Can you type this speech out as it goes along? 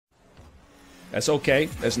That's okay.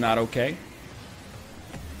 That's not okay.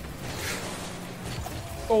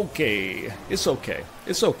 Okay. It's okay.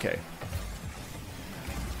 It's okay.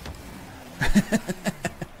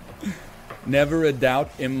 Never a doubt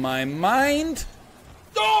in my mind.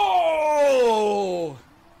 Oh!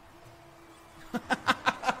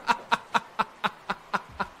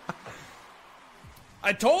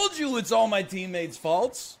 I told you it's all my teammates'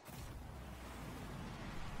 faults.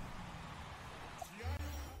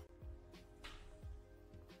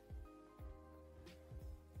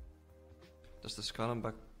 Does the Skyline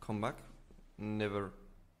back come back? Never.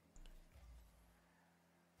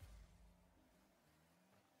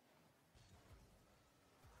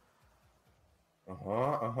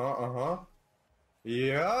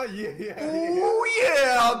 Yeah, yeah. Ooh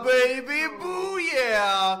yeah, baby, boo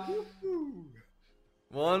yeah.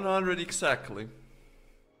 100 exactly.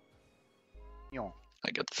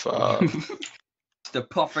 I get fucked. It's the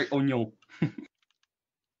perfect onion.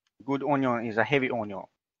 Good onion is a heavy onion.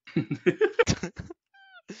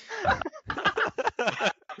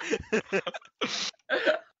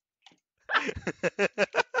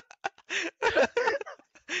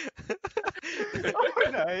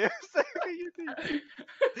 Oh, no, I'm sorry, you did.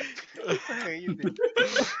 I'm sorry, you did.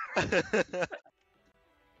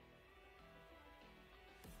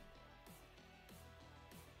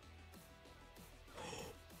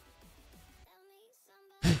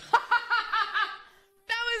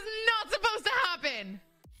 That was not supposed to happen.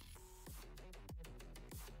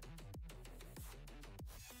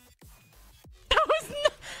 That was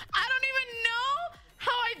not, I don't even know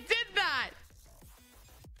how I did that.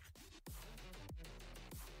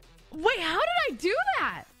 Wait, how did I do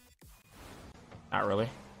that? Not really.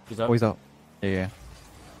 He's up. Oh, he's up. Yeah.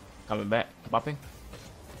 Coming back. Bopping.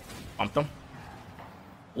 Bumped him.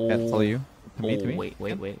 Oh. Yeah, it's all you. To me, to me.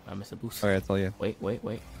 Wait. I missed a boost. Alright, it's all you. Wait.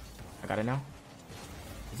 I got it now.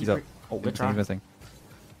 He's up. Oh, good try. He's missing.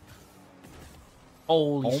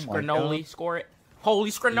 Holy Scrinoli. Score it.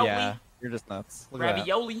 Holy Scrinoli. Yeah, you're just nuts. Look at that.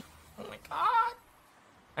 Ravioli. Oh my god.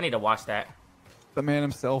 I need to watch that. The man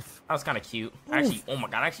himself. That was kind of cute. Actually, oh my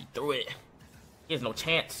god, I actually threw it. He has no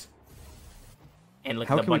chance. And look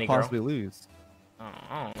How at the can we bunny girl. possibly lose?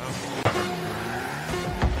 I don't know.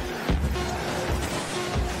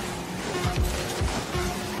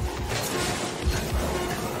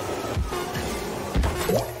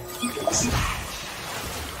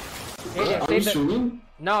 JJ, are you streaming?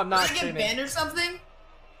 No, I'm not Did I get streaming. banned or something?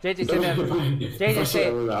 JJ, say that. JJ, say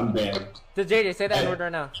it. I'm banned. JJ, say that word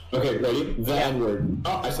right now. Okay, ready? The N-word.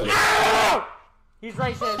 Oh, I said it. He's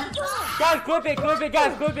racist. Guys, clip it,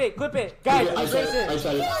 guys, clip it. Guys, I he's said it.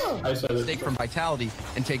 racist. I said it. Mistake from Vitality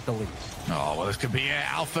and take the lead. Oh, well, this could be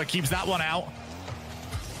it. Alpha keeps that one out.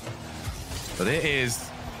 But it is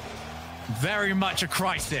very much a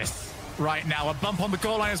crisis right now. A bump on the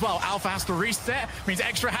goal line as well. Alpha has to reset. Means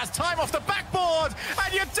Extra has time off the backboard.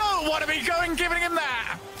 And you don't want to be giving him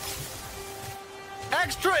that.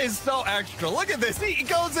 Extra is so extra. Look at this. He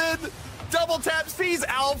goes in, double tap, sees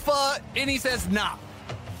Alpha, and he says, nah,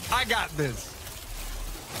 I got this.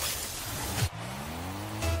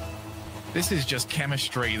 This is just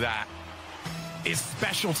chemistry that is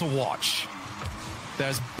special to watch.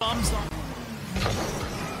 There's bumps on...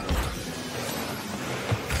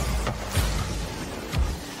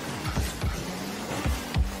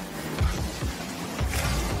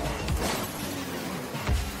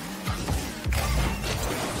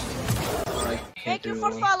 Thank you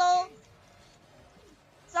for follow.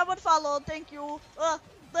 Someone follow. Thank you.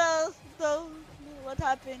 What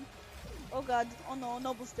happened? Oh god. Oh no,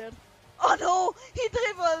 no booster. Oh no, he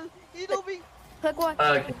dribbled. He do me.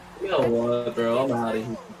 You know what, bro? I'm out of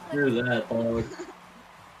here. Screw that, dog.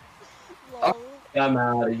 I'm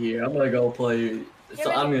out of here. I'm gonna go play.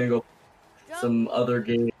 So I'm gonna go some other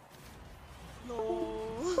game. No.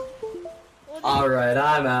 Alright,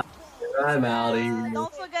 I'm out. I'm out of here.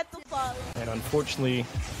 Don't forget to follow. And unfortunately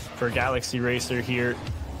for Galaxy Racer here,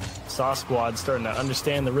 Saw Squad starting to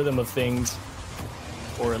understand the rhythm of things,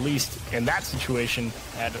 or at least in that situation,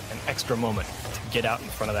 had an extra moment to get out in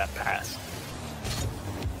front of that pass.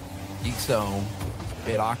 Ixo,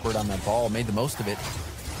 bit awkward on that ball, made the most of it.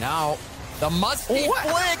 Now, the musty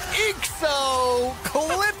flick, Ixo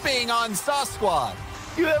clipping on Saw Squad.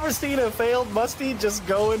 You ever seen a failed musty just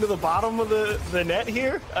go into the bottom of the net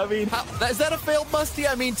here? I mean... Is that a failed musty?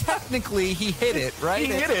 I mean, technically, he hit it, right?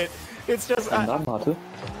 He hit it. It's just... Yeah.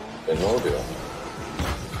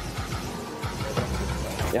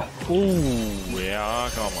 Ouh, yeah,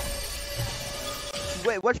 carrément.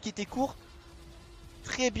 Ouais, Wolf qui était court.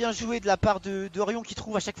 Très bien joué de la part de Orion qui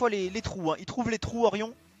trouve à chaque fois les trous. Hein. Il trouve les trous,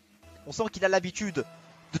 Orion. On sent qu'il a l'habitude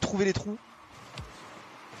de trouver les trous.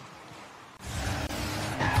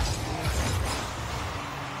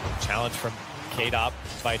 challenge from K-Dop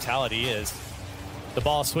Vitality is the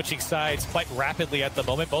ball switching sides quite rapidly at the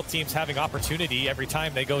moment. Both teams having opportunity every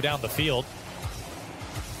time they go down the field.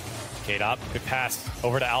 K-Dop, good pass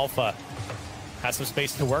over to Alpha. Has some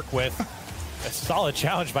space to work with. A solid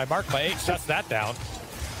challenge by Mark by 8, shuts that down.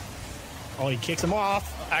 Oh, he kicks him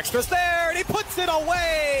off. Extra's there, and he puts it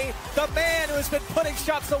away! The man who has been putting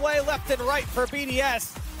shots away left and right for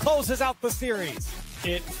BDS closes out the series.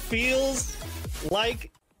 It feels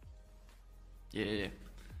like... Yeah.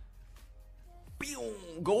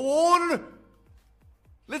 Go on!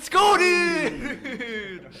 Let's go,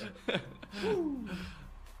 dude!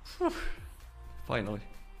 Finally.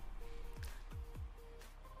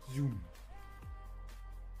 Zoom.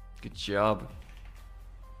 Good job.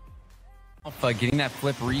 Alpha getting that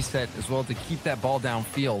flip reset as well to keep that ball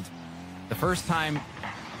downfield. The first time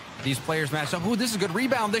these players matched up. Ooh, this is a good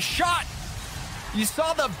rebound. The shot! You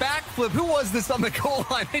saw the backflip. Who was this on the goal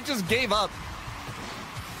line? They just gave up.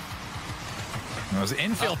 It was an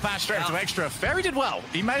infield pass straight to Extra. Ferry did well.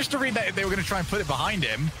 He managed to read that they were going to try and put it behind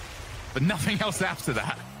him, but nothing else after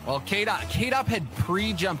that. Well, K-Dop had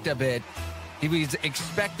pre-jumped a bit. He was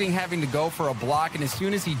expecting having to go for a block, and as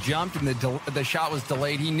soon as he jumped and the shot was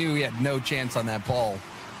delayed, he knew he had no chance on that ball.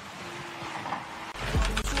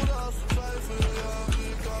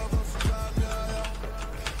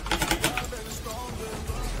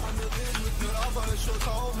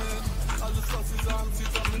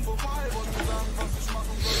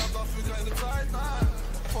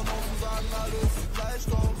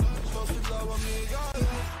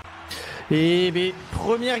 Et bien,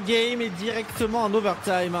 première game et directement en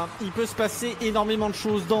overtime. Il peut se passer énormément de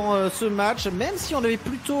choses dans ce match, même si on avait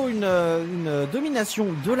plutôt une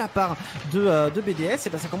domination de la part de BDS, et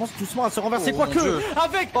ben ça commence doucement à se renverser. Quoique,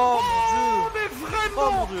 avec mais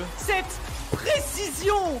vraiment cette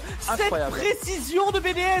précision de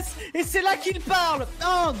BDS, et c'est là qu'il parle.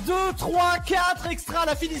 1, 2, 3, 4, extra à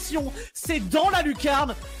la finition. C'est dans la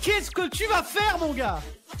lucarne. Qu'est-ce que tu vas faire, mon gars?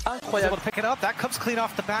 Able to pick it up. That comes clean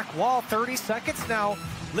off the back wall. 30 seconds now.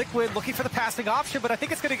 Liquid looking for the passing option, but I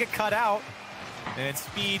think it's going to get cut out. And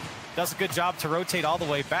Speed does a good job to rotate all the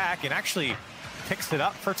way back and actually picks it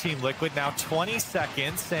up for Team Liquid. Now 20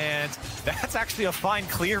 seconds, and that's actually a fine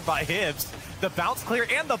clear by Hibbs. The bounce clear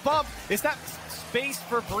and the bump. Is that space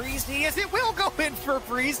for Breezy? As it will go in for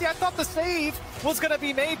Breezy. I thought the save was going to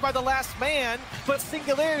be made by the last man, but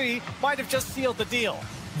Singularity might have just sealed the deal.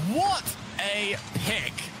 What a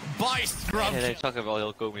pick by Scrum. Nee, zag er wel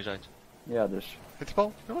heel komisch uit. Ja, dus. Hit die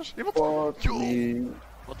bal, jongens, iemand?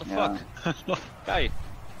 What the fuck? Kijk.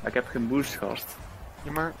 Ik heb geen boost, gast.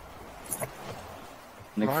 Ja, maar...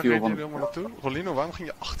 En waar reed je helemaal naartoe? Rolino, waarom ging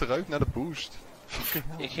je achteruit naar de boost?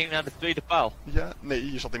 Ik ging naar de tweede paal. Ja,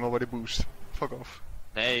 nee, je zat helemaal bij de boost. Fuck off.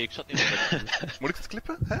 Nee, ik zat niet bij de boost. Moet ik het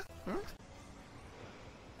klippen? Hè? Huh?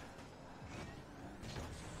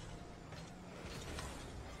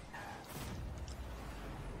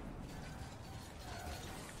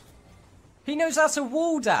 He knows that's a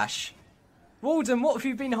wall dash. Walden, what have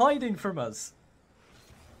you been hiding from us?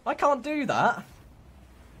 I can't do that.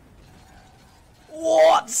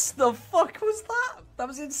 What the fuck was that? That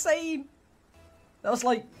was insane. That was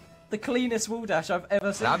like the cleanest wall dash I've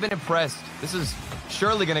ever seen. I've been impressed. This is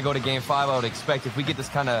surely going to go to Game 5, I would expect, if we get this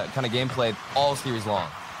kind of gameplay all series long.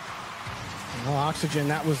 Well, Oxygen,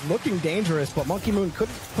 that was looking dangerous, but Monkey Moon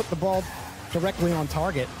couldn't put the ball directly on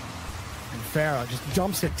target. And Farah just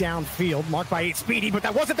jumps it downfield, marked by 8 Speedy, but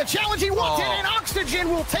that wasn't the challenge he wanted, and Oxygen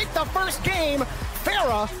will take the first game.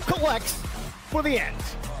 Farah collects for the end.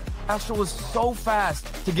 Astro was so fast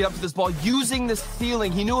to get up to this ball, using the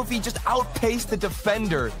ceiling. He knew if he just outpaced the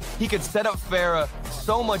defender, he could set up Farah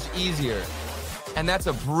so much easier. And that's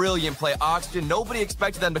a brilliant play. Oxygen, nobody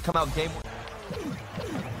expected them to come out game one.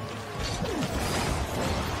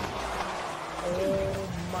 Oh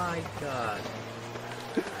my god.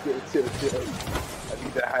 Chill. I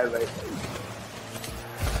need that highlight.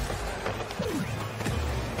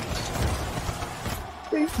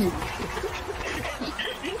 Thank you.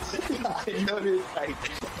 I know this side.